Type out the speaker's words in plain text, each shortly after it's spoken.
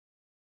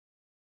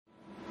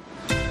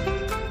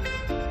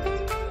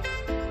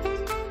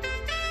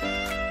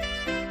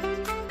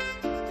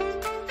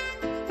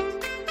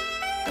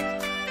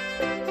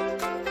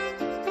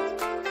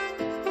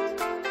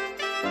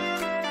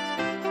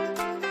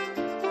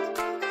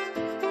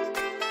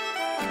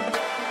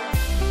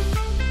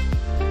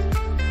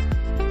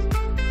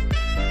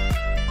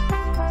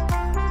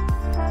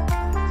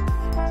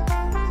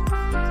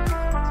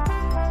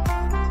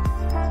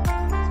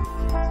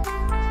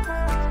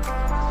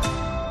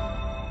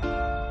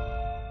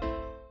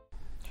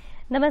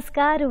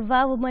નમસ્કાર,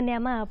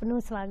 વોમવનિયામાં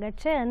આપનું સ્વાગત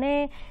છે.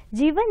 અને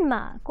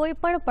જીવનમાં કોઈ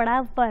પણ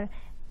પડાવ પર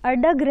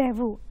અડગ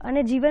રહેવું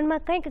અને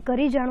જીવનમાં કંઈક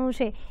કરી જાણવું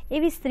છે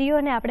એવી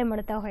સ્ત્રીઓને આપણે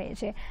મળતા હોઈએ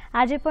છીએ.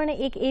 આજે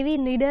પણ એક એવી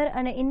લીડર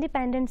અને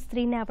ઇન્ડિપેન્ડન્ટ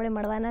સ્ત્રીને આપણે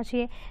મળવાના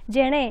છીએ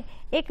જેણે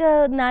એક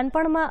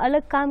નાનપણમાં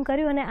અલગ કામ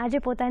કર્યું અને આજે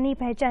પોતાની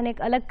પહેચાન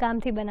એક અલગ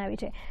કામથી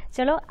બનાવી છે.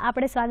 ચલો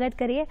આપણે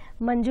સ્વાગત કરીએ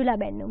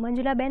મંજુલાબેનનું.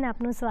 મંજુલાબેન,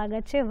 આપનું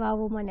સ્વાગત છે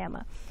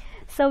વોમવનિયામાં.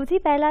 સૌથી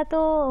પહેલાં તો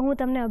હું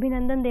તમને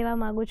અભિનંદન દેવા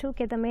માગું છું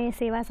કે તમે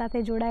સેવા સાથે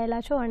જોડાયેલા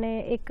છો અને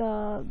એક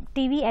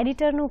ટીવી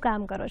એડિટરનું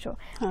કામ કરો છો.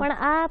 પણ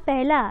આ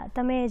પહેલાં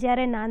તમે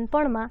જ્યારે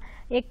નાનપણમાં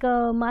એક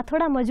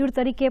માથોડા મજૂર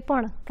તરીકે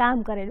પણ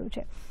કામ કરેલું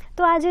છે.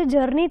 તો આ જે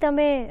જર્ની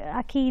તમે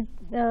આખી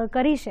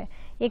કરી છે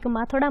એક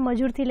માથોડા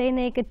મજૂરથી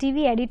લઈને એક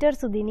ટીવી એડિટર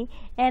સુધીની,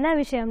 એના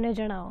વિશે અમને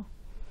જણાવો.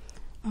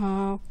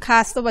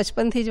 ખાસ તો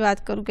બચપનથી જ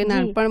વાત કરું કે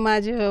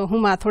નાનપણમાં જ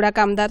હું માથોડા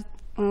કામદાર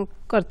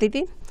કરતી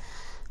હતી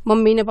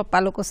મમ્મી ને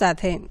પપ્પા લોકો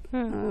સાથે.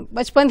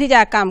 બચપનથી જ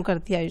આ કામ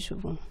કરતી આવી છું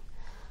હું.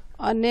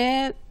 અને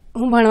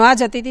હું ભણવા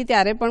જતી હતી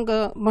ત્યારે પણ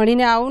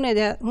ભણીને આવું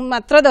ને, હું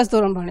માત્ર 10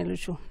 ધોરણ ભણેલું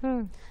છું.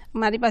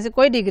 મારી પાસે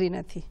કોઈ ડિગ્રી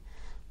નથી,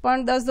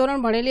 પણ 10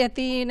 ધોરણ ભણેલી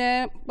હતી ને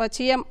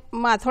પછી એમ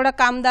માથોડા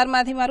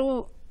કામદારમાંથી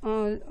મારું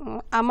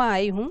આમાં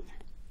આવી હું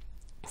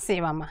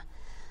સેવામાં.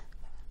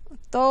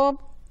 તો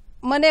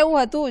મને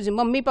એવું હતું જ,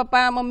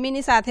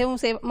 મમ્મીની સાથે હું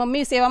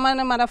મમ્મી સેવામાં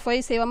અને મારા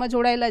ફઈ સેવામાં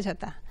જોડાયેલા જ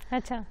હતા.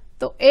 અચ્છા.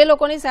 તો એ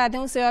લોકોની સાથે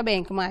હું સેવા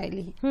બેંકમાં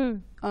આવેલી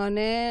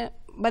અને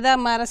બધા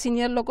મારા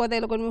સિનિયર લોકો હતા,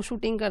 એ લોકોને હું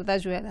શૂટિંગ કરતા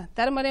જોયેલા.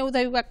 ત્યારે મને એવું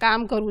થયું કે આ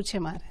કામ કરવું છે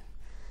મારે.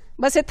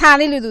 બસ એ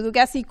ઠાણી લીધું હતું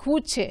કે આ શીખવું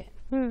જ છે.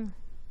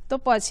 તો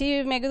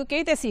પછી મેં કીધું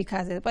કેવી રીતે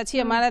શીખાશે.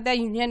 પછી અમારા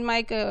ત્યાં યુનિયનમાં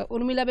એક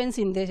ઉર્મિલાબેન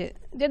સિંધે છે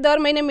જે દર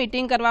મહિને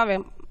મિટિંગ કરવા આવે,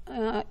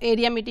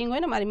 એરિયા મિટિંગ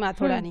હોય ને મારી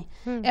માથોડાની,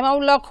 એમાં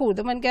હું લખું.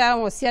 તો મને કે આ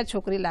હોશિયાર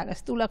છોકરી લાગે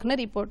છે, તું લખ ને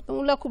રિપોર્ટ. તો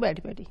હું લખું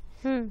બેઠી.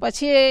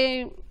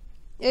 પછી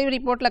એ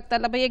રિપોર્ટ લખતા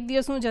એટલે ભાઈ એક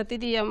દિવસ હું જતી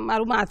હતી,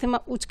 મારું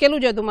માથેમાં ઉચકેલું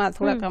જ હતું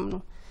માથોડા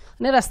કામનું,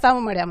 અને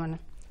રસ્તામાં મળ્યા મને.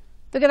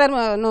 તો કે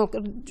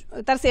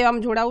તાર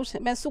સેવામાં જોડાવું છે.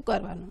 મેં શું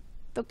કરવાનું?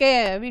 તો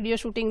કે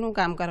વિડીયો શૂટિંગનું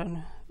કામ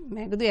કરવાનું.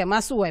 મેં કીધું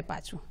એમાં શું હોય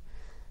પાછું?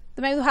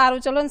 તો મેં કીધું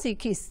સારું ચલો ને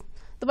શીખીશ.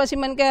 તો પછી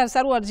મને કે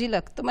સારું અરજી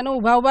લખ. તો મને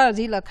ઊભા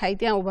અરજી લખાઈ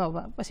ત્યાં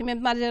ઊભા. પછી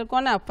મેં મારે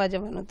કોને આપવા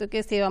જવાનું? તો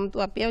કે સેવામાં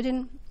તું આપી આવજે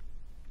ને.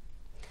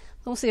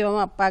 તો હું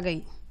સેવામાં આપવા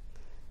ગઈ.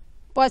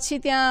 પછી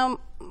ત્યાં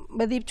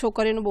બધી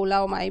છોકરીઓને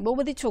બોલાવવામાં આવી. બહુ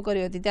બધી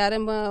છોકરીઓ હતી ત્યારે,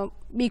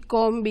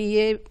 BCom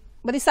BA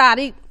બધી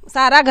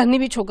સારા ઘરની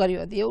બી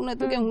છોકરીઓ હતી. એવું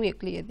નહોતું કે હું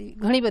એકલી હતી,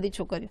 ઘણી બધી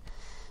છોકરીઓ.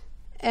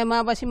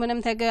 એમાં પછી મને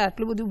એમ થાય કે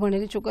આટલું બધું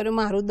ભણેલી છોકરીઓ,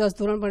 મારું 10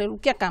 ધોરણ ભણેલું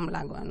ક્યાં કામ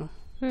લાગવાનું?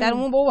 ત્યારે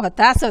હું બહુ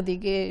હતાશ હતી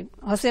કે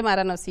હશે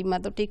મારા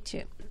નસીબમાં તો ઠીક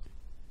છે.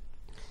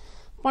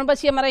 પણ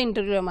પછી અમારા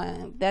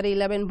ઇન્ટરવ્યુમાં ત્યારે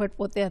ઈલાબેન ભટ્ટ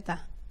પોતે હતા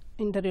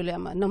ઇન્ટરવ્યુ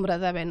લેવામાં,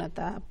 નમ્રતાબેન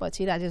હતા,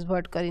 પછી રાજેશ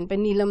ભટ્ટ કરીને,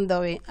 પછી નીલમ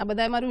દવે, આ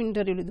બધાએ મારું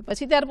ઇન્ટરવ્યુ લીધું.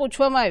 પછી ત્યારે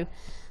પૂછવામાં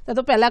આવ્યું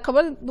તો પહેલાં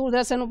ખબર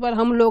દૂરદર્શન ઉપર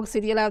હમ લોગ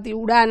સિરિયલ આવતી,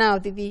 ઉડાન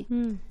આવતી હતી,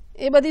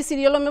 એ બધી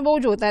સિરિયલો મેં બહુ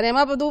જોતા.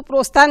 એમાં બધું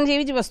પ્રોત્સાહન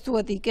જેવી જ વસ્તુ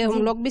હતી કે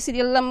હમ લોગ બી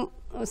સિરિયલ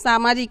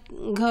સામાજિક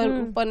ઘર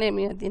ઉપર ને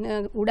એમની હતી, ને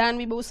ઉડાન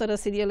બી બહુ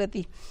સરસ સિરિયલ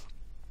હતી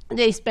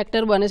જે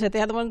ઇન્સ્પેક્ટર બને છે.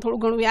 ત્યાં તો મને થોડું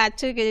ઘણું યાદ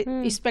છે કે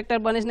ઇન્સ્પેક્ટર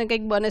બને છે ને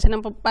કંઈક બને છે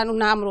ને પપ્પાનું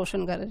નામ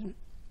રોશન કરે છે.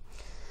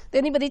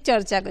 તેની બધી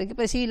ચર્ચા કરી.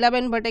 પછી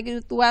ઈલાબેન ભટ્ટે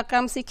કીધું તું આ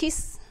કામ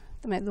શીખીશ?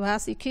 તો મેં કીધું હા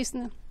શીખીશ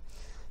ને.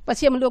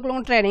 પછી અમે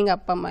લોકોને ટ્રેનિંગ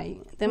આપવામાં આવી.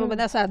 તેમાં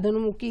બધા સાધનો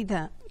મૂકી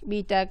હતા,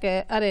 બીટા કે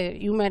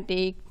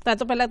યુમેટિક. ત્યાં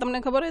તો પહેલાં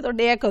તમને ખબર હોય તો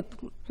ડેક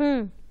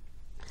હતું.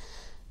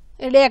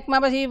 એ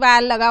ડેકમાં પછી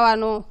વાયર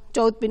લગાવવાનો,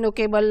 14 પિનનો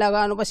કેબલ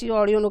લગાવવાનો, પછી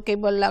ઓડિયોનો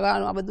કેબલ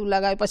લગાવવાનો, આ બધું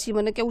લગાવ્યું. પછી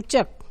મને કે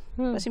ઉચક.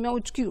 પછી મેં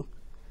ઉચક્યું.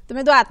 તો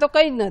મેં તો આ તો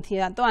કંઈ જ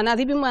નથી, આ તો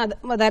આનાથી બી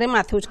વધારે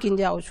માથે ઉચકીને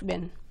જાઉં છું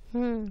બેન.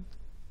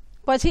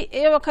 પછી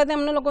એ વખતે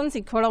અમને લોકોને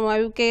શીખવાડવામાં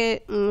આવ્યું કે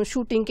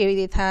શૂટિંગ કેવી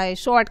રીતે થાય,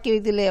 શોર્ટ કેવી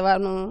રીતે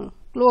લેવાનું,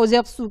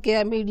 ક્લોઝઅપ શું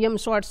કહેવાય, મીડિયમ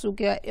શોર્ટ શું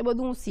કહેવાય, એ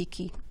બધું હું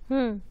શીખી.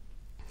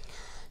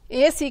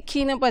 એ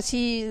શીખીને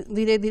પછી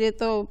ધીરે ધીરે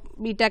તો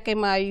બીટા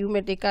કેમાં આવ્યું,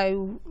 યુમેટિક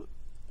આવ્યું,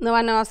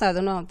 નવા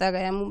સાધનો આવતા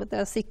ગયા. હું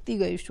બધા શીખતી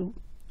ગઈ છું.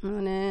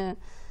 અને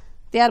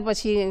ત્યાર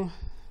પછી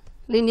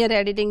linear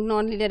editing,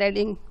 non linear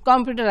editing,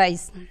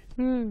 computerise,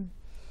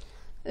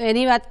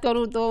 એની વાત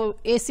કરું તો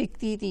એ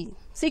શીખતી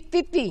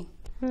હતી.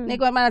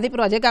 એકવાર મારાથી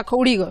પ્રોજેક્ટ આખો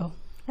ઉડી ગયો.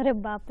 અરે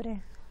બાપરે.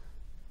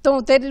 તો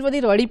હું તો એટલી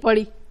બધી રડી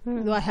પડી,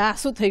 હા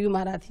શું થઈ ગયું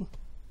મારાથી.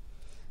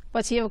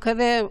 પછી એ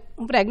વખતે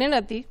હું પ્રેગ્નન્ટ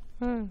હતી,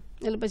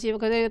 એટલે પછી એ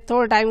વખતે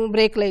થોડો ટાઈમ હું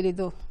બ્રેક લઈ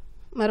લીધો.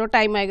 મારો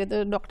ટાઈમ આવી ગયો તો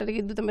ડૉક્ટરે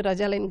કીધું તમે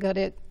રજા લઈને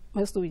ઘરે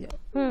સૂઈ જાઓ.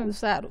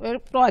 સારું. એ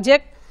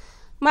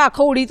પ્રોજેક્ટમાં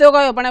આખો ઉડી તો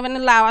ગયો, પણ મને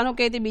લાવવાનું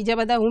કહી હતી બીજા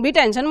બધા. હું બી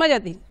ટેન્શનમાં જ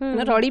હતી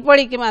અને રડી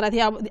પડી કે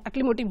મારાથી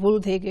આટલી મોટી ભૂલ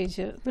થઈ ગઈ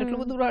છે. એટલું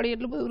બધું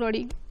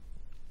રડી.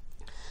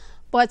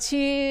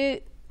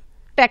 પછી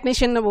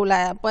ટેકનિશિયનને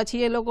બોલાયા.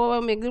 પછી એ લોકો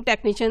મેં કીધું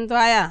ટેકનિશિયન તો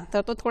આવ્યા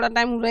તો થોડા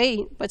ટાઈમ હું રહી.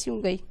 પછી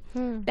હું ગઈ,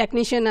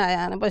 ટેકનિશિયન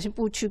આવ્યા અને પછી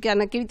પૂછ્યું કે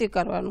આને કેવી રીતે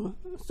કરવાનું,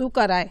 શું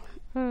કરાય.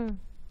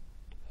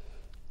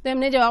 તો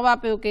એમને જવાબ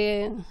આપ્યો કે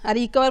આ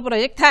રિકવર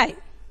પ્રોજેક્ટ થાય,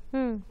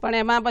 પણ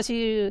એમાં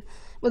પછી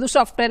બધું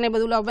સોફ્ટવેર ને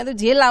બધું લાવો. મેં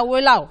જે લાવવું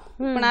એ લાવો,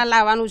 પણ આ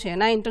લાવવાનું છે,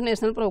 ના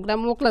ઇન્ટરનેશનલ પ્રોગ્રામ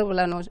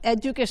મોકલવાનો છે.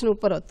 એજ્યુકેશન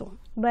ઉપર હતો.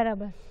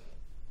 બરાબર.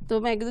 તો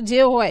મેં કીધું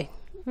જે હોય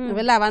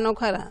હવે લાવવાનો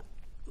ખરા.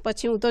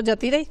 પછી હું તો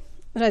જતી રહી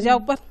રજા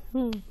ઉપર.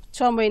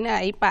 6 મહિના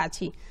આવી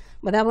પાછી,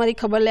 બધા મારી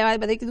ખબર લેવા,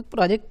 બધા કીધું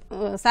પ્રોજેક્ટ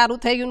સારું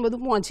થઈ ગયું,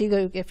 બધું પહોંચી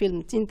ગયું કે ફિલ્મ,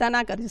 ચિંતા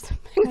ના કરીશ.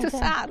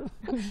 સારું.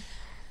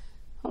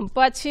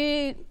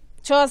 પછી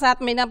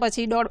 6-7 મહિના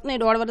પછી,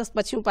 1.5 વર્ષ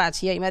પછી હું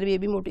પાછી આવી, મારી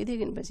બેબી મોટી થઈ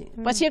ગઈ ને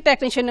પછી એક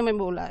ટેકનિશિયનને મેં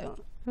બોલાવ્યો.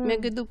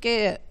 મેં કીધું કે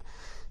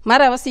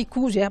મારે હવે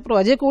શીખવું છે, આ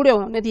પ્રોજેક્ટ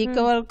ઉડ્યો ને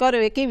રિકવર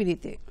કર્યો એ કેવી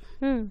રીતે,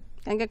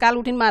 કારણ કે કાલ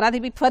ઉઠીને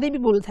મારાથી બી ફરી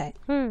બી ભૂલ થાય.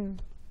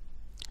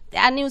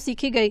 ત્યારની હું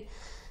શીખી ગઈ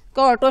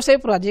કે ઓટો સેવ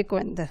પ્રોજેક્ટ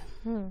હોય અંદર,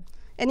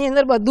 એની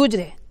અંદર બધું જ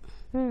રહે.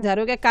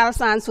 ધારો કે કાલ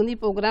સાંજ સુધી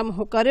પ્રોગ્રામ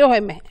કર્યો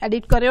હોય, મેં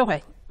એડિટ કર્યો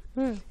હોય,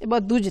 એ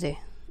બધું જ રહે.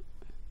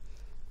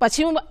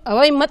 પછી હું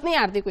હવે હિંમત નહીં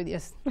હારતી કોઈ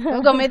દિવસ,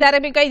 ગમે ત્યારે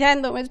બી કઈ થાય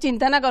ને તો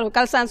ચિંતા ના કરો,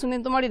 કાલ સાંજ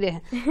સુધી તો મળી રહે.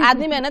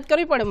 આજની મહેનત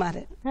કરવી પડે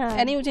મારે,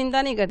 એની હું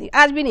ચિંતા નહીં કરતી,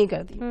 આજ બી નહીં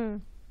કરતી.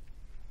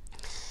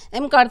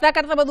 એમ કરતા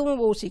કરતા બધું હું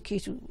બહુ શીખી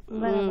છું.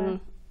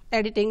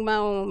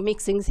 એડિટિંગમાં હું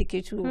મિક્સિંગ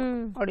શીખી છું,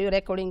 ઓડિયો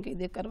રેકોર્ડિંગ કેવી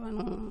રીતે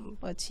કરવાનું,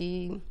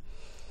 પછી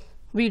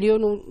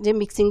વિડીયોનું જે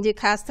મિક્સિંગ જે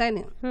ખાસ થાય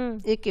ને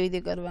એ કેવી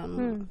રીતે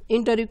કરવાનું,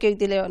 ઇન્ટરવ્યુ કેવી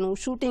રીતે લેવાનું,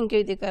 શૂટિંગ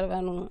કેવી રીતે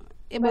કરવાનું,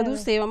 એ બધું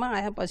સેવામાં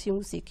આવ્યા પછી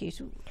હું શીખી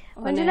છું.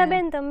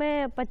 મંજુલાબેન, તમે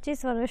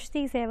 25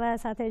 વર્ષથી સેવા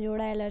સાથે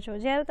જોડાયેલા છો.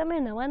 જ્યારે તમે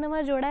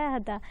નવા જોડાયા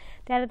હતા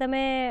ત્યારે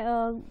તમે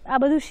આ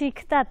બધું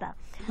શીખતા હતા,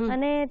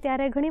 અને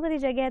ત્યારે ઘણી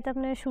બધી જગ્યાએ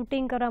તમને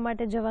શૂટિંગ કરવા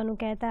માટે જવાનું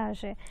કહેતા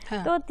હશે,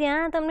 તો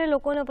ત્યાં તમને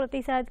લોકોનો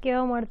પ્રતિસાદ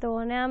કેવો મળતો,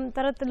 અને આમ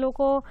તરત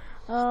લોકો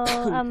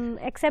આમ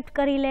એક્સેપ્ટ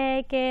કરી લે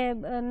કે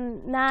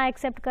ના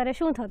એક્સેપ્ટ કરે,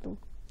 શું થતું?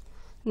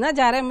 ના,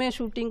 જ્યારે અમે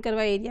શૂટિંગ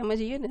કરવા એરિયામાં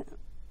જઈએ ને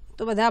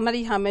તો બધા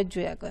અમારી સામે જ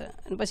જોયા કરે,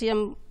 અને પછી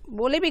આમ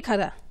બોલે બી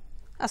ખરા,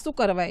 આ શું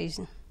કરવા આવી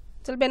છે,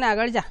 ચાલ બેન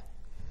આગળ જા.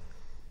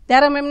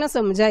 ત્યારે અમે એમને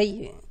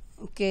સમજાવીએ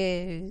કે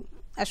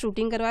આ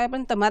શૂટિંગ કરવા આવ્યા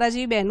પણ તમારા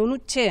જેવી બહેનોનું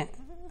જ છે,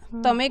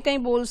 તમે કંઈ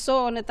બોલશો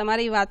અને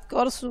તમારી વાત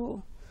કરશો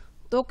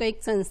તો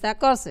કંઈક સંસ્થા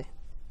કરશે.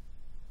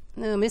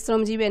 અમે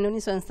શ્રમજીવી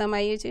બહેનોની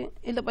સંસ્થામાં આવીએ છીએ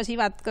એટલે પછી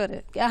વાત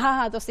કરે કે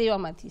હા તો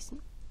સેવામાંથી છે,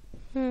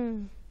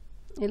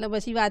 એટલે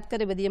પછી વાત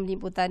કરે બધી એમની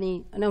પોતાની.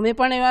 અને અમે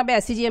પણ એવા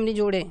બેસી જઈએ એમની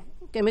જોડે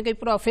કે અમે કંઈ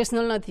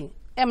પ્રોફેશનલ નથી,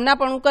 એમના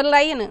પણ ઉપર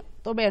લાવીએ ને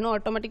તો બહેનો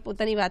ઓટોમેટિક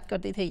પોતાની વાત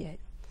કરતી થઈ જાય.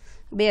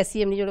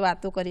 બેસી એમની જોડે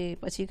વાતો કરીએ,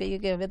 પછી કહીએ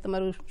કે હવે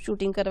તમારું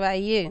શૂટિંગ કરવા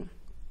આવીએ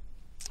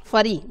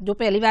ફરી, જો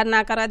પહેલી વાર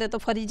ના કરવા દે તો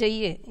ફરી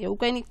જઈએ, એવું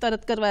કંઈ નહીં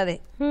તરત કરવા દે.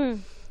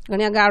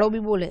 ઘણી ગાળો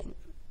બી બોલે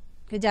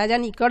કે જા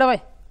નીકળ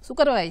હોય, શું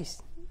કરવા આવીશ,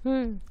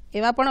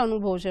 એવા પણ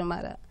અનુભવ છે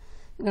અમારા.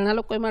 ઘણા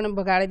લોકોએ મને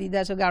બગાડી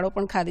દીધા છે, ગાળો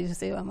પણ ખાધી છે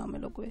સેવામાં અમે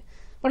લોકોએ,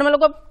 પણ અમે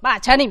લોકો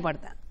પાછા નહીં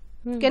પડતા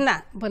કે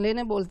ના ભલે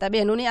ને બોલતા,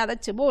 બહેનોની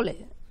આદત છે બોલે,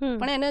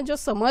 પણ એને જો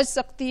સમજ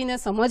શક્તિ ને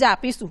સમજ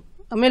આપીશું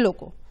અમે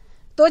લોકો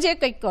તો જ એ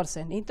કંઈક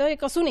કરશે, નહીં તો એ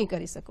કશું નહીં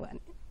કરી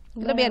શકવાની.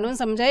 એટલે બહેનોને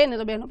સમજાય ને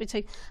તો બહેનો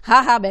પીછે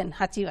હા બેન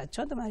સાચી વાત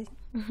છો તમારી,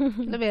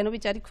 એટલે બહેનો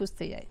બિચારી ખુશ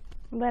થઈ જાય.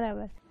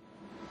 બરાબર.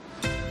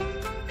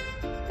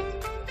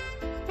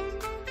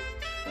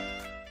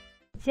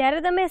 જ્યારે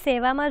તમે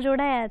સેવામાં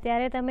જોડાયા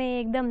ત્યારે તમે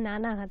એકદમ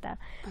નાના હતા,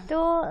 તો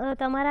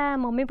તમારા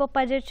મમ્મી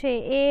પપ્પા જે છે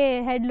એ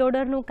હેડ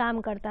લોડરનું કામ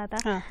કરતા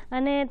હતા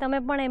અને તમે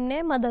પણ એમને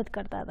મદદ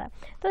કરતા હતા.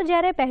 તો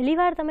જ્યારે પહેલી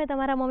વાર તમે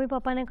તમારા મમ્મી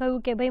પપ્પાને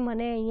કહ્યું કે ભાઈ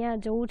મને અહીંયા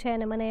જવું છે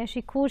અને મને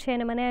શીખવું છે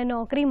અને મને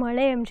નોકરી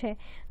મળે એમ છે,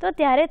 તો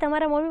ત્યારે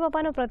તમારા મમ્મી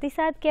પપ્પાનો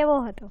પ્રતિસાદ કેવો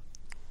હતો?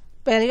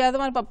 પહેલી વાર તો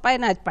મારા પપ્પાએ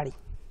ના જ પાડી,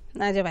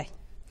 ના જવાય.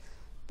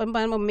 પણ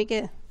મારી મમ્મી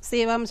કે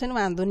સેવામાં છે ને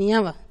વાંધો નહીં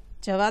આવે,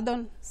 જવા દો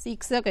ને,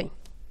 શીખશે કંઈ.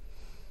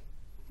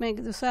 મેં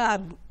કીધું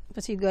સારું.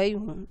 પછી ગઈ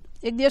હું.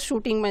 એક દિવસ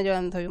શૂટિંગમાં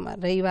જવાનું થયું મારે,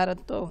 રવિવાર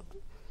હતો.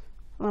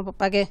 મારા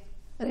પપ્પા કે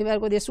રવિવાર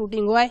કોઈ દિવસ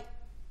શૂટિંગ હોય,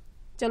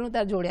 ચાલ હું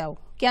તાર જોડે આવું.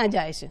 ક્યાં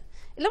જાય છે?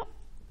 એટલે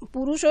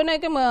પુરુષોને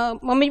કે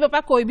મમ્મી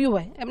પપ્પા કોઈ બી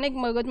હોય, એમને એક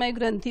મગજમાં એક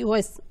ગ્રંથિ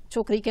હોય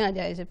છોકરી ક્યાં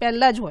જાય છે,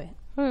 પહેલાં જ હોય.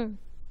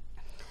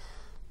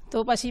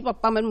 તો પછી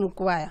પપ્પા મને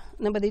મૂકવા આવ્યા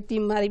અને બધી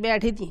ટીમ મારી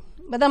બેઠી હતી,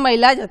 બધા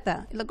મહિલા જ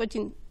હતા, એટલે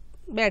કોઈ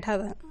બેઠા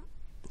હતા.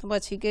 તો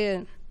પછી કે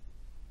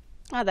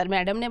હા તાર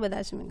મેડમને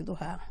બધા છે. મેં કીધું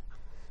હા.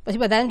 પછી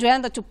બધાને જોયા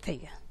ને તો ચૂપ થઈ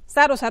ગયા,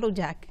 સારું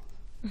જા કે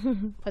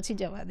પછી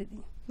જવા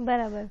દીધી.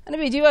 બરાબર. અને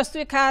બીજી વસ્તુ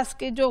એ ખાસ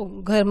કે જો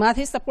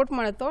ઘરમાંથી સપોર્ટ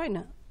મળતો હોય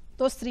ને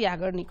તો સ્ત્રી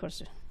આગળ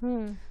નીકળશે.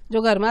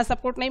 જો ઘરમાં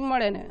સપોર્ટ નહીં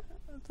મળે ને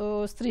તો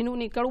સ્ત્રીનું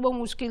નીકળવું બહુ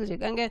મુશ્કેલ છે,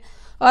 કારણ કે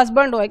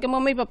હસબન્ડ હોય કે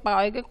મમ્મી પપ્પા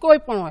હોય કે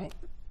કોઈ પણ હોય,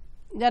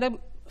 જ્યારે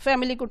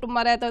ફેમિલી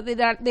કુટુંબમાં રહેતા હોય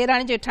તો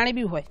દેરાણી જેઠાણી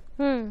બી હોય,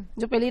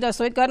 જો પેલી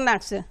રસોઈ કરી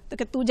નાખશે તો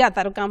કે તું જા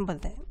તારું કામ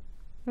બતાય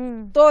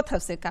તો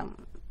થશે કામ,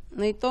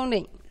 નહીં તો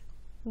નહીં.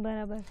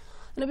 બરાબર.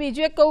 અને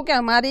બીજું એક કહું કે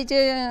અમારી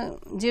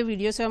જે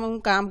વિડીયો છે એમાં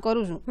હું કામ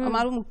કરું છું,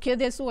 અમારું મુખ્ય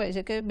ધ્યેય શું હોય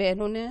છે કે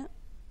બહેનોને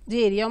જે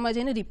એરિયામાં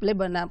જઈને રિપ્લે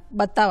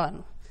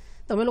બતાવવાનું.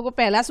 તમે લોકો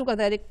પહેલાં શું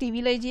કરતા, એક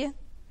ટીવી લઈ જઈએ,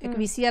 એક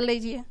VCR લઈ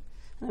જઈએ,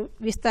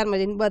 વિસ્તારમાં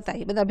જઈને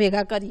બતાવીએ, બધા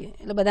ભેગા કરીએ,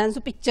 એટલે બધાને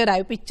શું પિક્ચર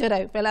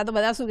આવ્યું. પહેલાં તો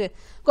બધા શું કે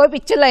કોઈ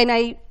પિક્ચર લઈને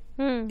આવી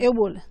એવું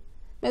બોલે.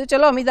 મેં તો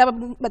ચલો અમિતાભ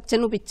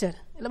બચ્ચનનું પિક્ચર,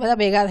 એટલે બધા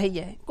ભેગા થઈ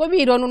જાય, કોઈ બી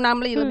હીરોનું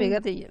નામ લઈ એટલે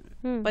ભેગા થઈ જાય.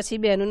 પછી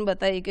બહેનોને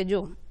બતાવીએ કે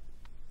જો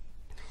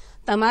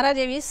તમારા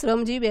જેવી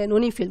શ્રમજીવી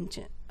બહેનોની ફિલ્મ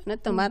છે અને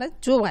તમારે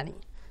જોવાની,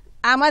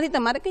 આમાંથી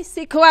તમારે કંઈ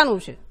શીખવાનું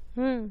છે,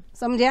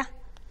 સમજ્યા?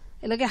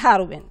 એટલે કે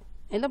સારું બેન.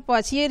 એટલે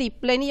પછી એ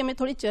રિપ્લાયની અમે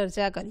થોડી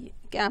ચર્ચા કરીએ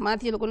કે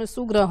આમાંથી એ લોકોને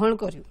શું ગ્રહણ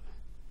કર્યું,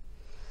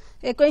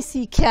 એ કંઈ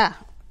શીખ્યા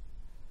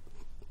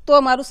તો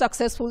અમારું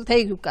સક્સેસફુલ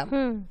થઈ ગયું કામ.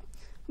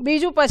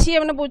 બીજું પછી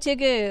એમને પૂછીએ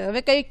કે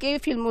હવે કેવી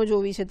ફિલ્મો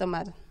જોવી છે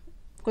તમારે,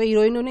 કોઈ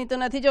હિરોઈનોની તો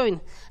નથી જોઈ ને?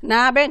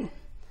 ના બેન,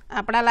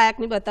 આપણા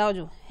લાયકની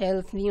બતાવજો,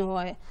 હેલ્થની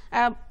હોય,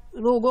 આ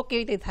રોગો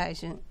કેવી રીતે થાય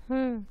છે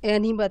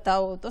એની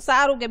બતાવો તો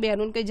સારું, કે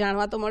બહેનોને કંઈ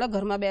જાણવા તો મળે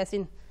ઘરમાં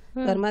બેસીને,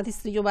 ઘરમાંથી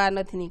સ્ત્રીઓ બહાર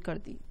નથી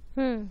નીકળતી,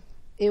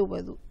 એવું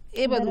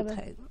બધું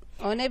થાય.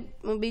 અને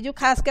બીજું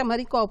ખાસ કે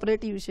અમારી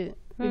કોઓપરેટિવ છે,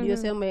 વિડીયો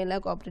સેવા મહિલા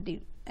કોઓપરેટિવ,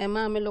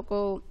 એમાં અમે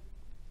લોકો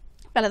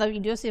પહેલાં તો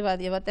વિડીયો સેવા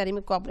હતી, અત્યારે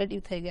અમે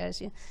કોઓપરેટિવ થઈ ગયા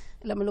છીએ,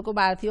 એટલે અમે લોકો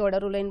બહારથી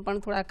ઓર્ડરો લઈને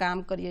પણ થોડા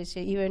કામ કરીએ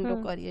છીએ, ઇવેન્ટો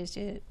કરીએ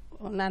છીએ,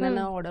 નાના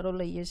નાના ઓર્ડરો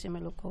લઈએ છીએ અમે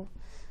લોકો,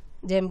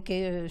 જેમ કે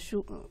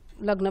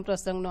લગ્ન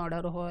પ્રસંગનો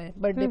ઓર્ડર હોય,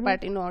 બર્થડે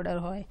પાર્ટીનો ઓર્ડર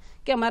હોય,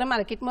 કે અમારે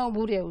માર્કેટમાં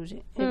ઊભું રહેવું છે,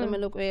 એટલે અમે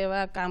લોકો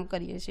એવા કામ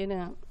કરીએ છીએ ને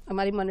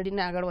અમારી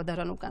મંડળીને આગળ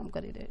વધારવાનું કામ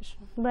કરી રહ્યા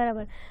છીએ.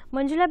 બરાબર.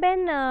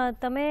 મંજુલાબેન,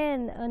 તમે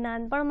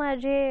નાનપણમાં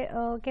જે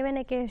કહેવાય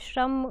ને કે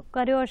શ્રમ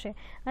કર્યો છે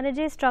અને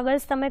જે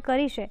સ્ટ્રગલ્સ તમે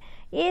કરી છે,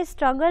 એ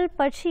સ્ટ્રગલ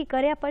પછી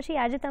કર્યા પછી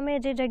આજે તમે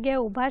જે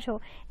જગ્યાએ ઊભા છો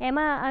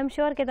એમાં આઈ એમ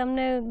શ્યોર કે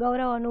તમને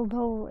ગૌરવ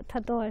અનુભવ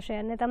થતો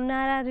હશે, અને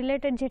તમારા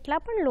રિલેટેડ જેટલા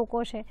પણ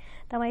લોકો છે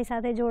તમારી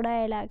સાથે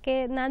જોડાયેલા કે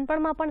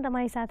નાનપણમાં પણ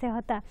તમારી સાથે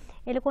હતા,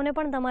 એ લોકોને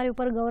પણ તમારી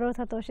ઉપર ગૌરવ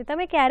થતો હશે.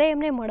 તમે ક્યારે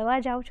એમને મળવા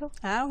જાઓ છો?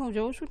 હા, હું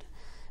જોઉં છું.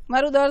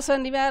 મારું દર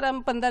શનિવાર આમ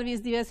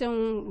 15-20 દિવસે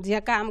હું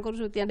જ્યાં કામ કરું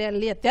છું ત્યાં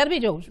ડેલી અત્યારે બી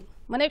જઉં છું.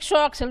 મને એક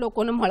શોખ છે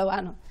લોકોને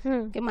મળવાનો,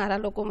 કે મારા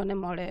લોકો મને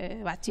મળે,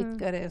 વાતચીત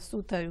કરે,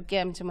 શું થયું,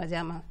 કેમ છે,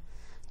 મજામાં.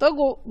 તો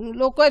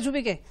લોકો હજુ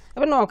બી કે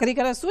હવે નોકરી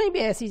કરે શું અહીં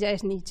બેસી જાય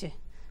નીચે,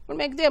 પણ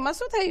મેં કીધું એમાં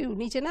શું થયું,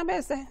 નીચે ના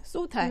બેસાય,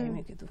 શું થાય,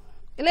 મેં કીધું.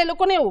 એટલે એ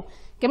લોકોને એવું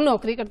કે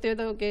નોકરી કરતી હોય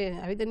તો કે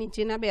આવી રીતે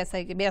નીચે ના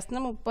બેસાય, કે બેસને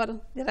ઉપર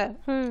જરા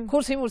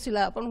ખુરશી વુરસી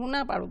લાવે, પણ હું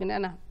ના પાડું કે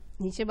ના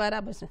નીચે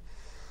બરાબર છે.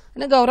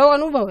 અને ગૌરવ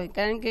અનુભવે,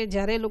 કારણ કે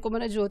જ્યારે લોકો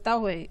મને જોતા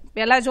હોય,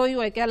 પહેલાં જોયું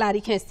હોય કે આ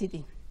લારી ખેંચતી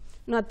હતી,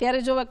 ને અત્યારે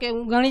જોવા કે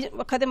હું ઘણી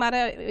વખતે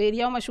મારા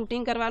એરિયાઓમાં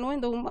શૂટિંગ કરવાનું હોય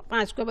ને તો હું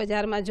પાંચકો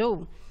બજારમાં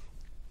જઉં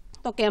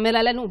તો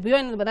કેમેરા લઈને ઊભી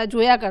હોય ને બધા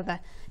જોયા કરતા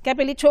કે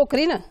પેલી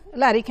છોકરી ને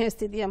લારી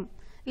ખેંચતી હતી એમ,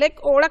 એટલે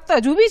ઓળખ તો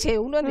હજુ બી છે,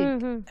 એવું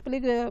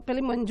નથી.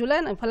 પેલી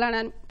મંજુલા ને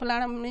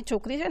ફલાણાની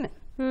છોકરી છે ને,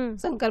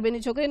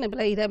 શંકરબેનની છોકરી ને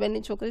પેલા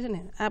હીરાબેનની છોકરી છે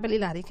ને, આ પેલી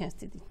લારી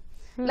ખેંચતી હતી.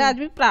 એટલે આજ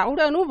બી પ્રાઉડ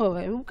અનુભવ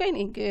હોય, એવું કંઈ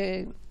નહીં કે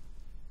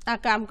આ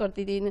કામ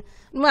કરતી હતી.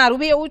 મારું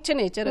બી એવું જ છે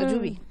નેચર હજુ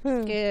બી,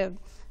 કે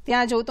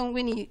ત્યાં જવું તો હું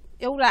બી નહીં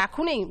એવું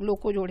રાખું નહીં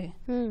લોકો જોડે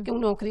કે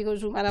હું નોકરી કરું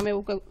છું, મારામાં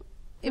એવું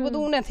એ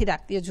બધું હું નથી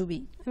રાખતી હજુ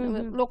બી.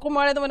 લોકો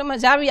મળે તો મને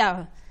મજા બી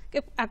આવે કે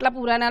આટલા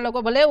પુરાના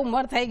લોકો, ભલે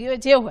ઉંમર થઈ ગઈ હોય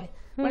જે હોય,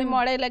 પણ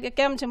મળે એટલે કે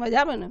કેમ છે,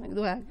 મજા આવે ને? મેં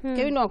કીધું હા,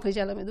 કેવી નોકરી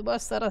ચાલે? મેં કીધું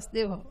બસ સરસ,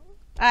 દેવો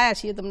આયા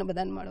છીએ તમને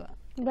બધાને મળવા.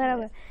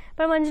 બરાબર.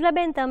 પણ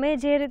મંજુલાબેન, તમે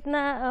જે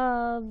રીતના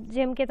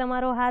જેમ કે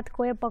તમારો હાથ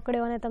કોઈએ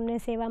પકડ્યો અને તમને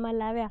સેવામાં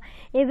લાવ્યા,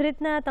 એવી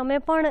રીતના તમે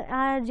પણ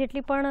આ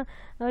જેટલી પણ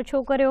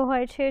છોકરીઓ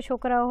હોય છે,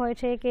 છોકરાઓ હોય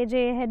છે કે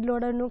જે હેડ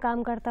લોડરનું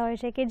કામ કરતા હોય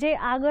છે, કે જે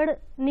આગળ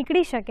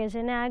નીકળી શકે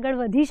છે ને આગળ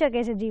વધી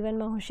શકે છે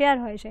જીવનમાં, હોશિયાર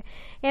હોય છે,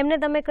 એમને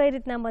તમે કઈ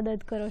રીતના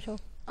મદદ કરો છો?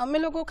 અમે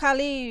લોકો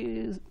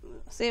ખાલી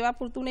સેવા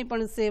પૂરતું નહીં,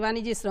 પણ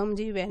સેવાની જે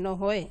શ્રમજીવી બહેનો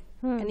હોય,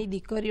 એની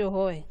દીકરીઓ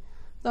હોય,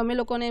 તો અમે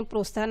લોકોને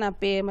પ્રોત્સાહન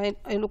આપીએ.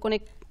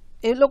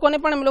 એ લોકોને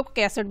પણ અમે લોકો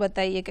કેસેટ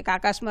બતાવીએ કે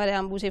આકાશ મારે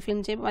આંબુ છે,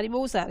 ફિલ્મ છે મારી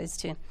બહુ સરસ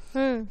છે,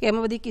 કે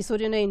એમાં બધી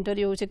કિશોરીઓના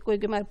ઇન્ટરવ્યૂ છે, કોઈ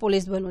કે મારે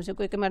પોલીસ બનવું છે,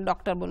 કોઈ કે મારે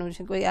ડૉક્ટર બનવું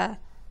છે, કોઈ આ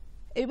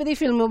એ બધી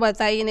ફિલ્મો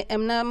બતાવીને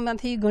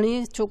એમનામાંથી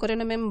ઘણી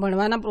છોકરીઓને મેં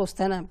ભણવાના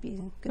પ્રોત્સાહન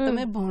આપીએ કે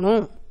તમે ભણો,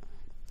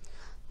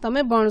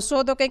 તમે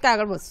ભણશો તો કંઈક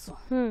આગળ વધશો.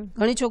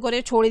 ઘણી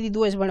છોકરીઓ છોડી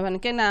દીધું હોય છે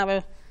ભણવાનું, કે ના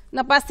હવે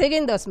નપાસ થઈ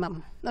ગઈ ને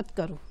 10માં નથી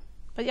કરવું,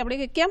 પછી આપણે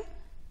કે કેમ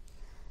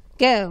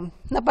કે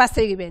નપાસ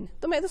થઈ ગઈ બેન,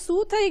 તો મેં તો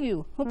શું થઈ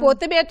ગયું, હું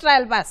પોતે 2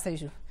 ટ્રાયલ પાસ થઈ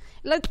છું.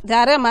 એટલે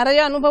જ્યારે અમારે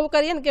એ અનુભવ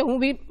કરીએ ને કે હું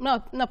બી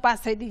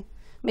નપાસ થઈ હતી,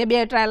 મેં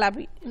 2 ટ્રાયલ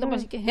આપી, એટલે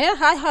પછી કે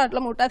હા એટલે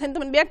મોટા થઈને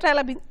તમે 2 ટ્રાયલ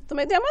આપી, તો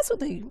મેં એમાં શું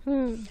થઈ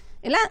ગયું?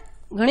 એટલે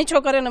ઘણી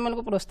છોકરીઓને અમે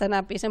લોકો પ્રોત્સાહન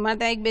આપીએ છીએ. મારે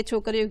ત્યાં 1-2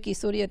 છોકરીઓ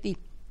કિશોરી હતી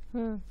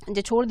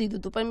જે છોડી દીધું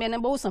હતું, પણ મેં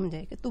એને બહુ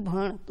સમજાય કે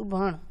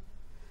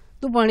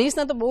તું ભણીશ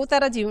ને તો બહુ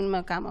તારા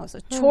જીવનમાં કામ આવશે.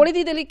 છોડી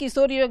દીધેલી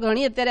કિશોરીઓ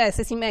ઘણી અત્યારે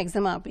એસએસસીમાં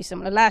એક્ઝામ આપી છે,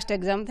 હમણાં લાસ્ટ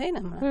એક્ઝામ થઈ ને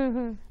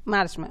હમણાં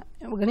માર્ચમાં,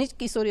 ઘણી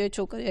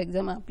છોકરીઓ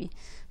એક્ઝામ આપી.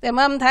 તો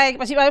એમાં એમ થાય કે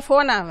પછી મારે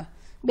ફોન આવે,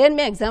 બેન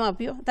મેં એક્ઝામ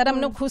આપ્યો, ત્યારે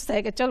અમને ખુશ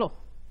થાય કે ચલો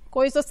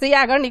કોઈ તો સ્ત્રી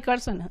આગળ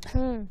નીકળશે ને,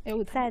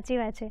 એવું. સાચી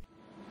વાત છે.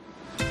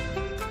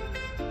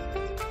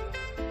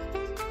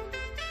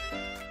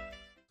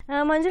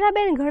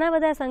 મંજુલાબેન, ઘણા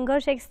બધા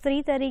સંઘર્ષ એક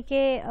સ્ત્રી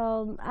તરીકે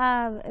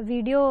આ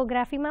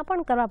વિડીયોગ્રાફીમાં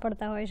પણ કરવા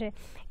પડતા હોય છે,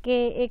 કે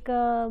એક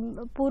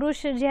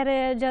પુરુષ જ્યારે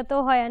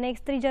જતો હોય અને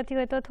એક સ્ત્રી જતી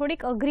હોય તો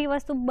થોડીક અઘરી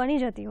વસ્તુ બની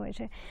જતી હોય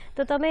છે.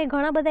 તો તમે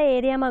ઘણા બધા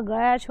એરિયામાં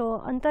ગયા છો,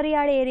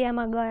 અંતરિયાળ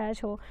એરિયામાં ગયા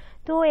છો,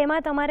 તો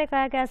એમાં તમારે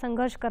કયા કયા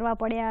સંઘર્ષ કરવા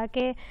પડ્યા,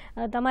 કે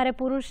તમારે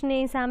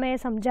પુરુષની સામે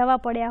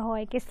સમજાવવા પડ્યા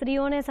હોય કે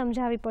સ્ત્રીઓને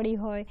સમજાવવી પડી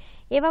હોય,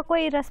 એવા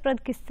કોઈ રસપ્રદ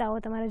કિસ્સાઓ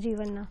તમારા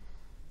જીવનના?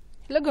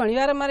 એટલે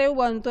ઘણીવાર અમારે એવું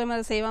બનતું,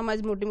 અમારા સેવામાં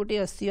જ મોટી મોટી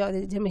હસ્તીઓ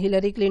હતી, જેમ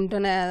હિલરી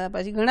ક્લિન્ટન આવ્યા,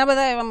 પછી ઘણા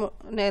બધા એવા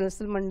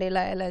નેલ્સન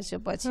મંડેલા આવેલા છે,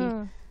 પછી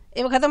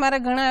એ વખતે મારા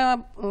ઘણા એવા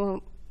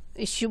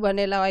ઇસ્યુ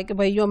બનેલા હોય કે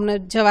ભાઈઓ અમને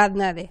જવા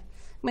જ ના દે.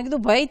 મેં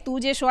કીધું ભાઈ તું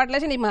જે શોર્ટ લે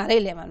છે ને એ મારે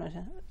લેવાનો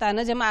છે,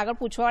 તને જેમ આગળ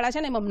પૂછવાવાળા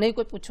છે ને એમ અમને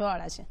કોઈ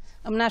પૂછવાવાળા છે,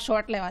 અમને આ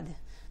શોર્ટ લેવા દે.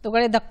 તો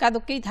ઘરે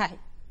ધક્કાધુક્કી થાય,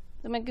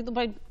 તો મેં કીધું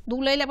ભાઈ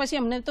તું લઈ લે, પછી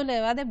અમને તો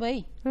લેવા દે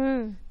ભાઈ,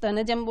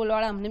 તને જેમ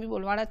બોલવાળા અમને બી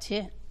બોલવાળા છે,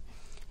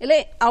 એટલે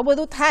આવું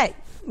બધું થાય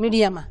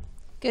મીડિયામાં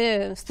કે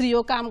સ્ત્રીઓ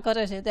કામ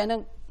કરે છે તેને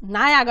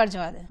ના આગળ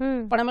જવા દે,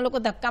 પણ અમે લોકો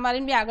ધક્કા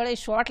મારીને બી આગળ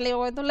શોર્ટ લેવો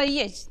હોય તો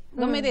લઈએ જ,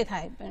 ગમે તે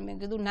થાય. પણ મેં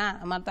કીધું ના,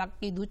 અમારે તો આ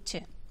કીધું જ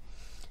છે.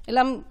 એટલે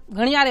આમ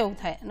ઘણી વાર એવું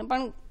થાય, અને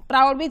પણ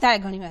પ્રાઉડ બી થાય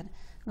ઘણી વાર.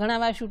 ઘણા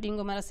વાર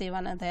શૂટિંગો મારા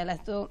સેવાના થયેલા,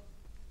 તો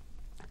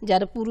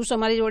જ્યારે પુરુષ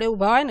અમારી જોડે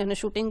ઊભા હોય ને અને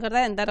શૂટિંગ કરતા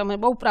હોય ને ત્યારે અમે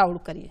બહુ પ્રાઉડ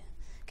કરીએ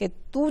કે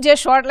તું જે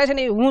શોર્ટ લે છે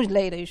ને એ હું જ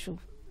લઈ રહી છું,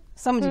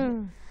 સમજી.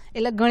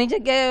 એટલે ઘણી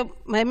જગ્યાએ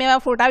મેં એવા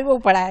ફોટા બી બહુ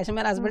પડાયા છે,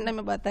 મારા હસબન્ડને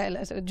મેં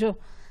બતાવેલા છે, જો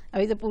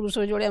આવી રીતે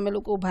પુરુષો જોડે અમે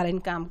લોકો ઊભા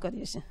રહીને કામ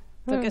કરીએ છીએ.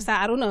 તો કે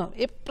સારું ને,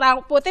 એ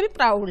પોતે બી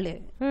પ્રાઉડ લે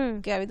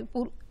કે આવી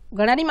રીતે.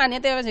 ઘણાની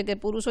માન્યતા એવા છે કે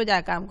પુરુષો જ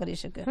આ કામ કરી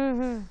શકે,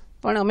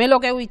 પણ અમે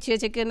લોકો એવું ઈચ્છીએ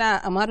છીએ કે ના,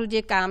 અમારું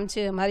જે કામ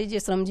છે, અમારી જે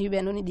શ્રમજીવી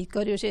બહેનોની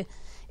દીકરીઓ છે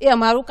એ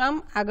અમારું કામ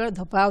આગળ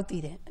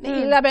ધપાવતી રહે. અને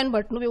ઈલાબેન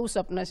ભટ્ટનું બી એવું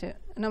સપન છે,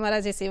 અને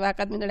અમારા જે સેવા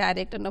અકાદમીના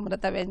ડાયરેક્ટર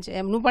નમ્રતાબેન છે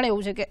એમનું પણ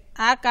એવું છે કે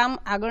આ કામ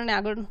આગળ ને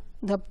આગળ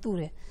ધપતું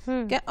રહે.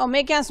 કે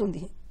અમે ક્યાં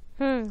સુધી,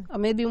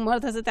 અમે બી ઉંમર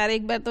થશે ત્યારે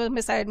એક વાર તો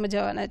અમે સાઈડમાં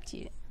જવાના જ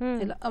છીએ.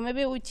 એટલે અમે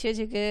બી એવું ઈચ્છીએ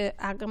છીએ કે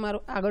આ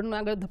અમારું આગળનું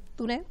આગળ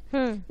ધપતું રહે.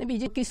 ને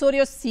બીજી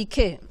કિશોરીઓ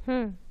શીખે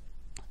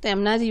તો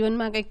એમના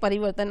જીવનમાં કંઈક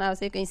પરિવર્તન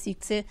આવશે, કંઈ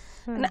શીખશે.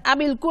 અને આ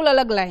બિલકુલ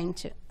અલગ લાઈન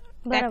છે.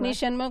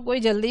 ટેકનિશિયનમાં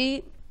કોઈ જલ્દી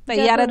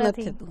તૈયાર જ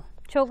નથી થતું,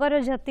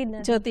 છોકરીઓ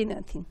જતી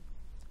નથી.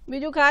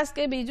 બીજું ખાસ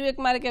કે બીજું એક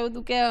મારે કહેવું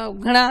હતું કે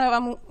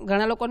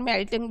ઘણા લોકોને મેં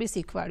એડિટિંગ બી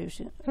શીખવાડ્યું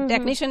છે.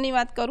 ટેકનિશિયનની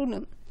વાત કરું ને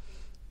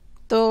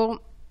તો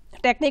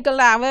ટેકનિકલ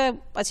આવે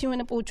પછી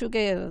મને પૂછ્યું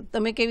કે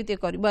તમે કેવી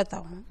રીતે કર્યું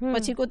બતાવો,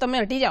 પછી કોઈ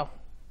તમે હટી જાઓ,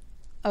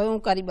 હવે હું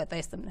કરી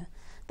બતાવીશ તમને.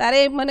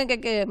 તારે મને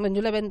કે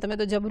મંજુલાબેન તમે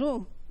તો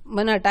જબરું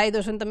મને હટાવી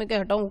દો છો ને તમે કે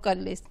હટાવ હું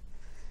કરી લઈશ.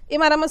 એ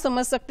મારામાં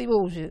સમજ શક્તિ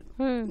બહુ છે.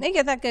 નહીં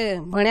કહેતા કે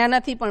ભણ્યા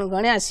નથી પણ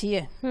ગણ્યા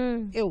છીએ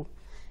એવું.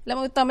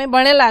 એટલે તમે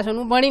ભણેલા છો,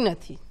 હું ભણી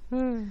નથી.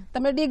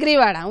 તમે ડિગ્રી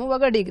વાળા, હું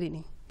વગર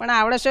ડિગ્રીની, પણ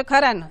આવડે છે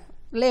ખરા ને,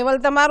 લેવલ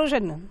તમારું છે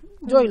ને,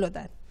 જોઈ લો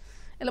તાર.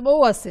 એટલે બહુ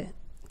હશે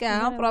કે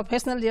હા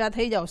પ્રોફેશનલ જેવા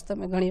થઈ જાવ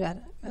તમે. ઘણી વાર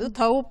બધું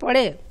થવું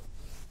પડે.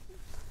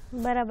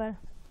 બરાબર.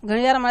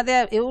 ઘણી વાર અમારે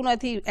એવું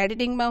નથી.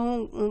 એડિટિંગમાં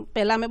હું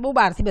પહેલાં અમે બહુ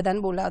બહારથી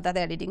બધાને બોલાવતા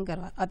હતા એડિટિંગ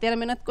કરવા. અત્યારે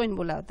મેં નથી કોઈને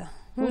બોલાવતા,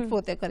 હું જ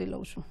પોતે કરી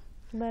લઉં છું.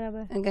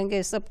 બરાબર. કારણ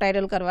કે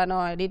સબટાઇટલ કરવાનો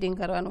હોય, એડિટિંગ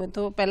કરવાનું હોય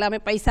તો પહેલાં અમે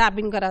પૈસા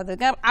આપીને કરાવતા,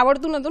 કે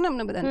આવડતું નહોતું ને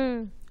અમને બધાને.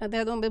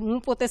 અત્યારે તો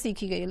હું પોતે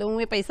શીખી ગઈ, એટલે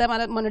હું એ પૈસા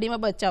મારા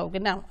મંડળીમાં બચાવું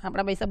કે ના,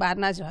 આપણા પૈસા બહાર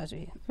ના જવા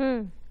જોઈએ.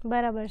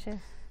 બરાબર છે.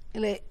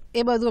 એટલે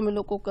એ બધું અમે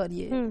લોકો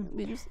કરીએ.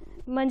 બીજું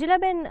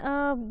મંજુલાબેન,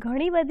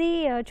 ઘણી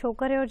બધી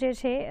છોકરીઓ જે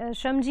છે,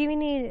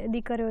 શ્રમજીવીની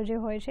દીકરીઓ જે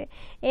હોય છે,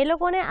 એ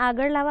લોકોને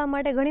આગળ લાવવા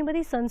માટે ઘણી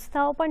બધી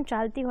સંસ્થાઓ પણ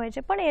ચાલતી હોય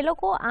છે, પણ એ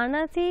લોકો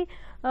આનાથી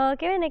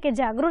કહેવાય ને કે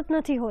જાગૃત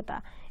નથી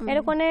હોતા, એ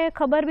લોકોને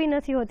ખબર બી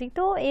નથી હોતી.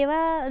 તો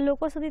એવા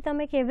લોકો સુધી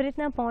તમે કેવી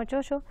રીતના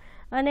પહોંચો છો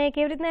અને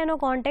કેવી રીતના એનો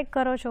કોન્ટેક્ટ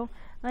કરો છો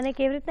અને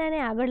કેવી રીતના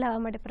એને આગળ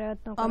લાવવા માટે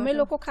પ્રયત્નો કરો? અમે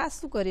લોકો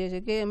ખાસ શું કરીએ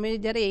છીએ કે અમે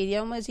જ્યારે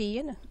એરિયામાં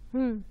જઈએ ને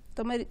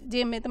તો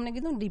જે મેં તમને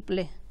કીધું ને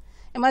ડિપ્લે,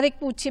 એમાંથી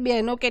પૂછીએ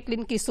બહેનો કેટલી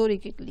ને કિશોરી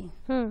કેટલી,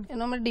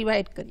 એનો અમે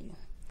ડિવાઈડ કરીએ.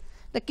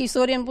 એટલે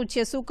કિશોરીને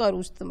પૂછીએ શું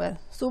કરવું છે તમારે,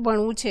 શું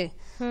ભણવું છે,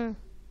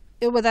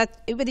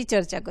 એ બધી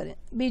ચર્ચા કરીએ.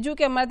 બીજું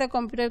કે અમારે ત્યાં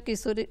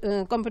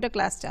કોમ્પ્યુટર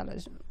ક્લાસ ચાલે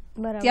છે,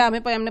 ત્યાં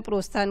અમે પણ એમને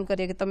પ્રોત્સાહન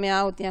કરીએ કે તમે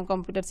આવો, ત્યાં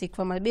કોમ્પ્યુટર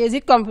શીખવા મળે.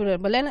 બેઝિક કોમ્પ્યુટર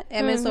ભલે ને,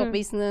 MS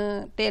ઓફિસ ને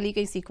ટેલી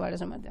કંઈ શીખવાડે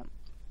છે અમારે ત્યાં.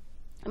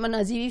 એમાં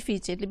નજીવી ફી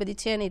છે, એટલી બધી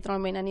છે નહીં, 3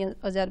 મહિનાની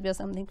 1000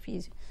 રૂપિયા સમથિંગ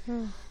ફી છે.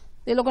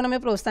 એ લોકોને અમે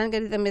પ્રોત્સાહન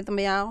કરી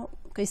તમે આવો,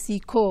 કંઈ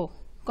શીખો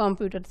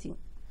કોમ્પ્યુટરથી.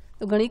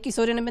 તો ઘણી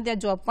કિશોરીઓને મેં ત્યાં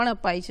જોબ પણ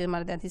અપાઈ છે,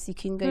 અમારે ત્યાંથી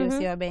શીખીને ગયું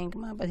સેવા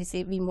બેંકમાં,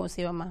 પછી વીમો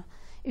સેવામાં,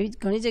 એવી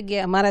ઘણી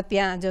જગ્યાએ અમારા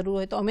ત્યાં જરૂર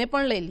હોય તો અમે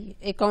પણ લઈ લઈએ.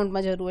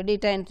 એકાઉન્ટમાં જરૂર હોય,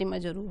 ડેટા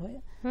એન્ટ્રીમાં જરૂર હોય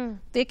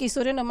તો એ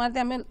કિશોરીઓને અમારે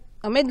ત્યાં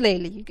અમે જ લઈ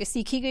લઈએ કે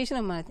શીખી ગઈ છે ને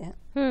અમારે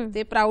ત્યાં.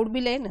 તે પ્રાઉડ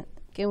બી લે ને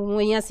કે હું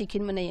અહીંયા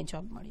શીખીને મને અહીંયા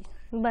જોબ મળી.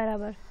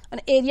 બરાબર.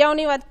 અને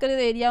એરિયાઓની વાત કરીએ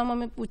તો એરિયાઓમાં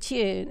અમે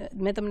પૂછીએ,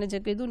 મેં તમને જે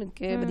કીધું ને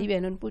કે બધી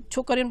બહેનોને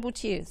છોકરીઓને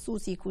પૂછીએ શું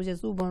શીખવું છે,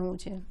 શું ભણવું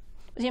છે,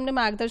 પછી એમને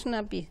માર્ગદર્શન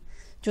આપીએ.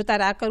 જો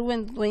તારે આ કરવું હોય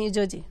ને તો અહીં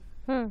જજે,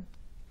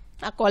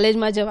 આ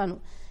કોલેજમાં જવાનું.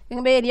 કેમ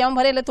કે ભાઈ એરિયામાં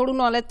ભરે એટલે થોડું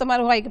નોલેજ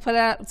તમારું હોય કે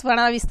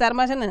ફલાણા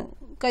વિસ્તારમાં છે ને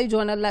કઈ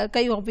ઝોનલ લાગે,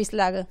 કઈ ઓફિસ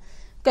લાગે,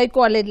 કઈ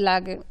કોલેજ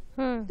લાગે,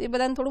 એ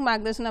બધાને થોડું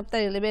માર્ગદર્શન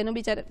આપતા એટલે બહેનો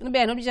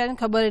બિચારાને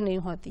ખબર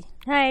નહીં હોતી.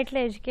 હા,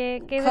 એટલે જ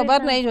કે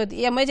ખબર નહીં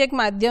હોતી. એમ જ એક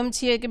માધ્યમ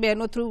છીએ કે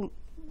બહેનો થ્રુ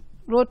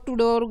રોડ ટુ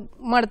ડોર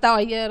મળતા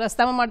હોય,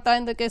 રસ્તામાં મળતા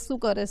હોય તો કે શું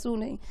કરે શું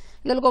નહીં,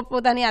 એટલે લોકો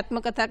પોતાની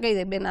આત્મકથા કહી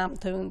દે, બેન આમ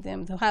થયું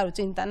તેમ થયું, સારું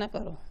ચિંતા ના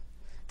કરો,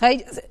 થઈ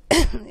જશે,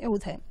 એવું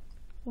થાય.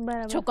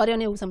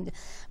 છોકરીઓને એવું સમજે.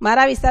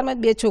 મારા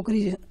વિસ્તારમાં 2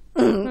 છોકરી છે,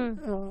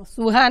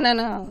 સુહાના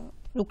ને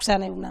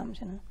રૂક્ષાના એવું નામ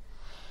છે,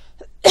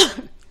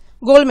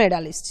 ગોલ્ડ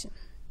મેડાલિસ્ટ છે.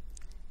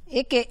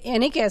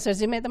 એની કેસર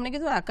છે, મેં તમને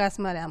કીધું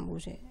આકાશમાં રામવું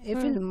છે, એ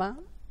ફિલ્મમાં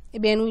એ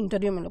બેનું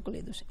ઇન્ટરવ્યૂ મેં લોકો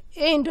લીધું છે.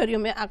 એ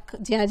ઇન્ટરવ્યૂ મેં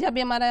જ્યાં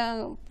બી અમારા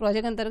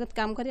પ્રોજેક્ટ અંતર્ગત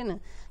કામ કરીએ ને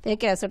ત્યાં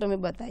કેસેટ અમે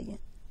બતાવીએ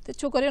તો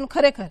છોકરીઓને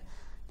ખરેખર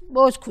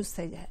બહુ જ ખુશ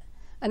થઈ જાય.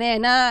 અને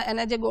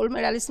એના જે ગોલ્ડ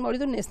મેડાલિસ્ટ મળ્યું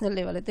હતું નેશનલ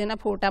લેવલે તેના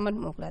ફોટામાં જ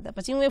મોકલાતા.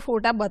 પછી હું એ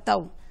ફોટા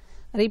બતાવું,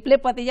 રિપ્લે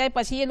પતી જાય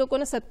પછી એ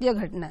લોકોને સત્ય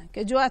ઘટના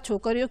કે જો આ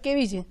છોકરીઓ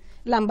કેવી છે,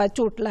 લાંબા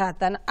ચોટલા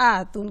હતા ને આ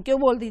હતું ને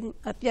કેવું બોલતી હતી,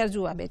 અત્યારે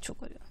જુઓ આ 2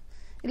 છોકરીઓ.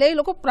 એટલે એ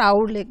લોકો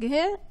પ્રાઉડ લે કે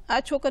હે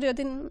આ છોકરીઓ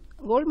હતી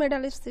ગોલ્ડ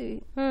મેડાલિસ્ટ થઈ.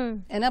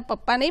 એના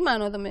પપ્પા નહીં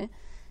માનો તમે,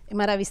 એ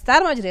મારા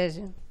વિસ્તારમાં જ રહે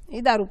છે,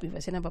 એ દારૂ પીવે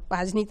છે એના પપ્પા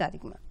આજની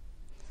તારીખમાં.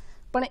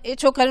 પણ એ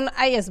છોકરીનું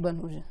IAS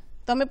બનવું છે.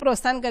 તમે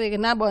પ્રોત્સાહન કરી કે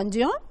ના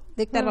બનજે હો,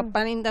 દેખ તારા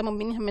પપ્પાની તારા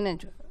મમ્મીની અમે નહીં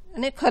જોયું.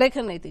 અને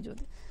ખરેખર નહીં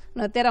જોતી.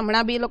 અને અત્યારે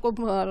હમણાં બી એ લોકો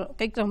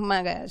કંઈક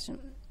રમવા ગયા છે.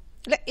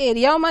 એટલે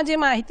એરિયાઓમાં જે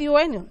માહિતી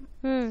હોય ને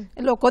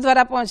એ લોકો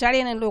દ્વારા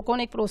પહોંચાડીએ ને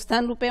લોકોને એક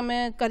પ્રોત્સાહન રૂપે અમે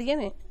કરીએ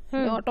ને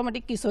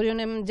ઓટોમેટિક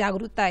કિશોરીઓને એમ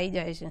જાગૃતતા આવી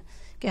જાય છે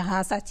કે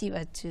હા સાચી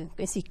વાત છે,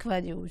 કંઈ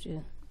શીખવા જેવું છે.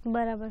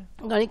 બરાબર.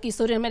 ઘણી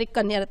કિશોરીઓ અમારી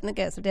કન્યારત્ન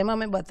કહેશે એમાં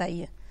અમે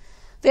બતાવીએ.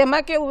 તો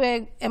એમાં કેવું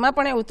હોય, એમાં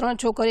પણ એવું 3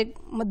 છોકરી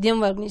મધ્યમ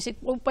વર્ગની છે,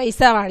 બહુ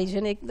પૈસાવાળી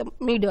છે ને એકદમ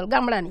મિડલ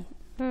ગામડાની.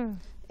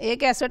 એ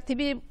કેસેટથી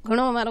બી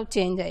ઘણો અમારો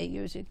ચેન્જ આવી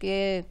ગયો છે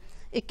કે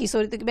એક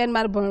કિશોરી તો કે બેન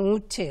મારે ભણવું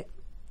જ છે,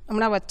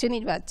 હમણાં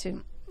વચ્ચેની જ વાત છે.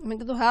 મેં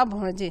કીધું હા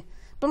ભણજે,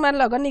 પણ મારે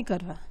લગ્ન નહીં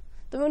કરવા.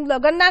 તો મેં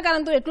લગ્ન ના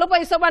કારણ તો એટલો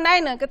પૈસો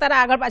બનાય ને કે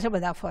તારા આગળ પાછળ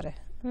બધા ફરે.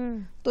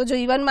 તો જો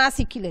ઇવનમાં આ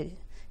શીખી લેજે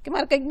કે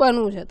મારે કંઈક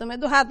બનવું છે. તો મેં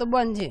કીધું હા તો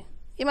બનજે.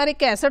 એ મારી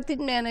કેસેટથી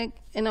જ મેં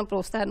એના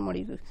પ્રોત્સાહન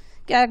મળી ગયું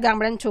કે આ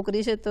ગામડાની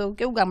છોકરી છે તો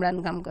કેવું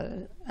ગામડાનું કામ કરે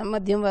છે, આ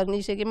મધ્યમ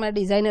વર્ગની છે કે મારે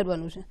ડિઝાઇનર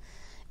બનવું છે.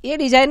 એ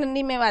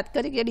ડિઝાઇનરની મેં વાત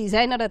કરી કે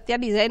ડિઝાઇનર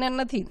અત્યારે ડિઝાઇનર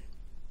નથી,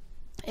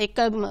 એક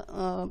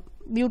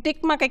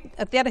બ્યુટિકમાં કંઈક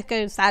અત્યારે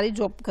કંઈ સારી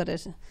જોબ કરે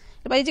છે.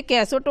 પછી જે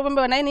કેસેટો અમે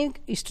બનાવીને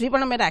હિસ્ટ્રી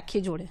પણ અમે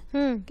રાખીએ જોડે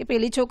કે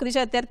પેલી છોકરી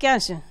છે અત્યારે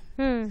ક્યાં છે,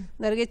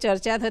 દરેકે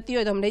ચર્ચા થતી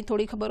હોય તો અમને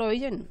થોડી ખબર હોય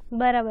છે ને.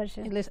 બરાબર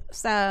છે. એટલે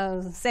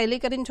શૈલી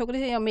કરીને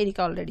છોકરી છે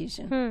અમેરિકા ઓલરેડી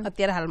છે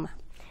અત્યારે હાલમાં.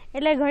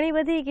 એટલે ઘણી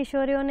બધી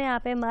કિશોરીઓને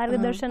આપે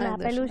માર્ગદર્શન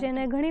આપેલું છે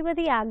અને ઘણી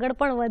બધી આગળ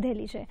પણ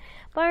વધેલી છે.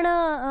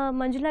 પણ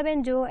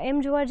મંજુલાબેન, જો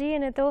એમ જોવા જઈએ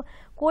ને તો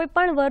કોઈ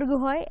પણ વર્ગ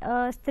હોય,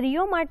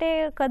 સ્ત્રીઓ માટે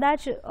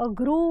કદાચ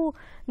અઘરું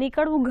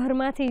નીકળવું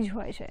ઘરમાંથી જ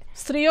હોય છે.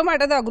 સ્ત્રીઓ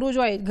માટે તો અઘરું જ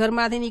હોય.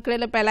 ઘરમાંથી નીકળે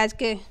એટલે પહેલાં જ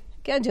કે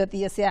ક્યાં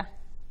જતી હશે, આ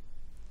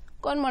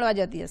કોણ મળવા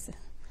જતી હશે.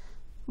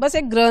 બસ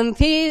એક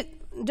ગ્રંથિ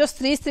જો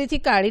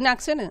સ્ત્રીથી કાઢી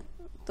નાખશે ને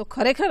તો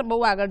ખરેખર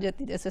બહુ આગળ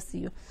જતી રહેશે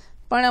સ્ત્રીઓ.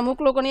 પણ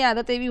અમુક લોકોની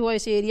આદત એવી હોય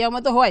છે,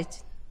 એરિયામાં તો હોય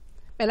જ,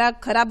 પહેલાં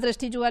ખરાબ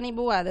દ્રષ્ટિ જોવાની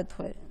બહુ આદત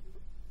હોય.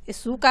 એ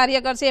શું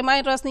કાર્ય કરશે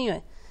એમાં રસ નહીં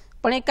હોય,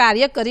 પણ એ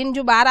કાર્ય કરીને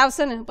જો બહાર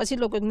આવશે ને પછી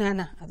લોકો ના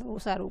ના આ તો બહુ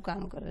સારું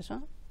કામ કરે છે,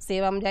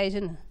 સેવામાં જાય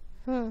છે ને,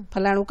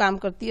 ફલાણું કામ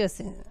કરતી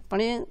હશે.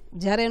 પણ એ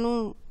જ્યારે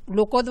એનું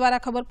લોકો દ્વારા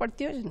ખબર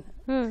પડતી હોય છે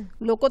ને,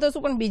 લોકો તો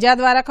શું પણ બીજા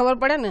દ્વારા ખબર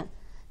પડે ને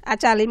આ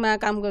ચાલીમાં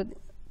આ કામ કરતી,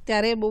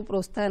 ત્યારે બહુ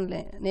પ્રોત્સાહન લે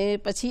ને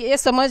પછી એ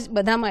સમજ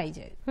બધામાં આવી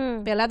જાય.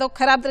 પહેલાં તો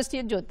ખરાબ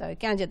દ્રષ્ટિએ જ જોતા હોય,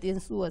 ક્યાં જતી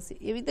શું હશે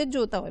એવી રીતે જ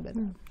જોતા હોય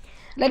બધા.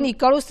 એટલે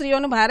નીકળવું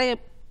સ્ત્રીઓને ભારે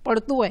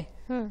પડતું હોય,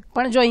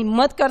 પણ જો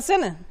હિંમત કરશે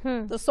ને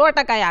તો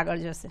 100%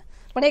 આગળ જશે.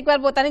 પણ એકવાર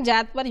પોતાની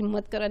જાત પર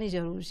હિંમત કરવાની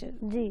જરૂર છે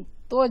જી,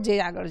 તો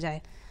જે આગળ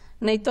જાય,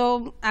 નહીં તો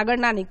આગળ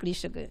ના નીકળી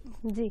શકે.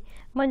 જી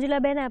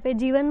મંજુલાબેન, આપે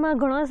જીવનમાં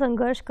ઘણો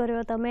સંઘર્ષ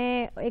કર્યો, તમે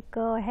એક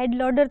હેડ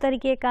લોડર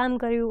તરીકે કામ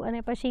કર્યું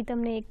અને પછી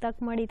તમને એક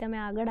તક મળી, તમે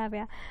આગળ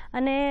આવ્યા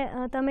અને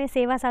તમે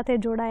સેવા સાથે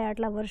જોડાયા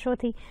આટલા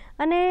વર્ષોથી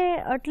અને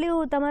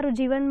આટલું તમારું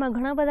જીવનમાં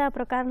ઘણા બધા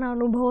પ્રકારના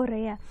અનુભવો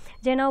રહ્યા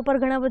જેના ઉપર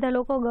ઘણા બધા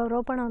લોકો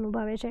ગૌરવ પણ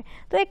અનુભવે છે.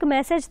 તો એક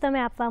મેસેજ તમે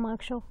આપવા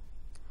માગશો?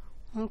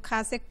 હું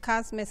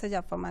ખાસ મેસેજ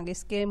આપવા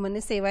માંગીશ કે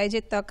મને સેવાએ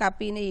જે તક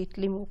આપીને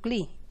ઇટલી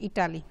મોકલી,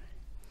 ઇટાલી,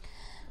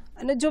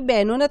 અને જો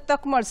બહેનોને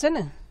તક મળશે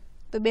ને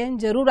તો બહેન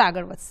જરૂર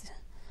આગળ વધશે.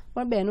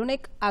 પણ બહેનોને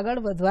એક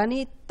આગળ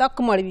વધવાની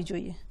તક મળવી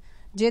જોઈએ.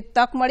 જે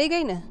તક મળી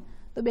ગઈ ને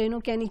તો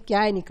બહેનો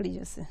ક્યાંય નીકળી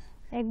જશે.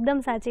 એકદમ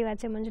સાચી વાત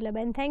છે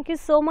મંજુલાબેન. Thank you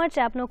so much.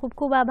 આપનો ખૂબ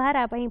ખૂબ આભાર,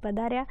 આપ અહીં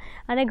પધાર્યા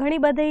અને ઘણી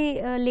બધી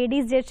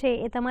લેડીઝ જે છે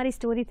એ તમારી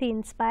સ્ટોરીથી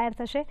ઇન્સ્પાયર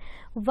થશે.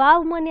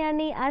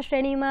 વાવમનિયાની આ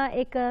શ્રેણીમાં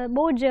એક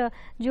બહુ જ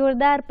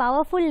જોરદાર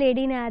પાવરફુલ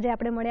લેડીને આજે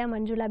આપણે મળ્યા,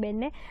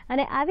 મંજુલાબેનને,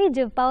 અને આવી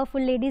જ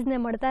પાવરફુલ લેડીઝને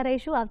મળતા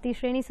રહીશું આવતી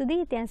શ્રેણી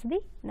સુધી. ત્યાં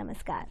સુધી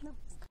નમસ્કાર.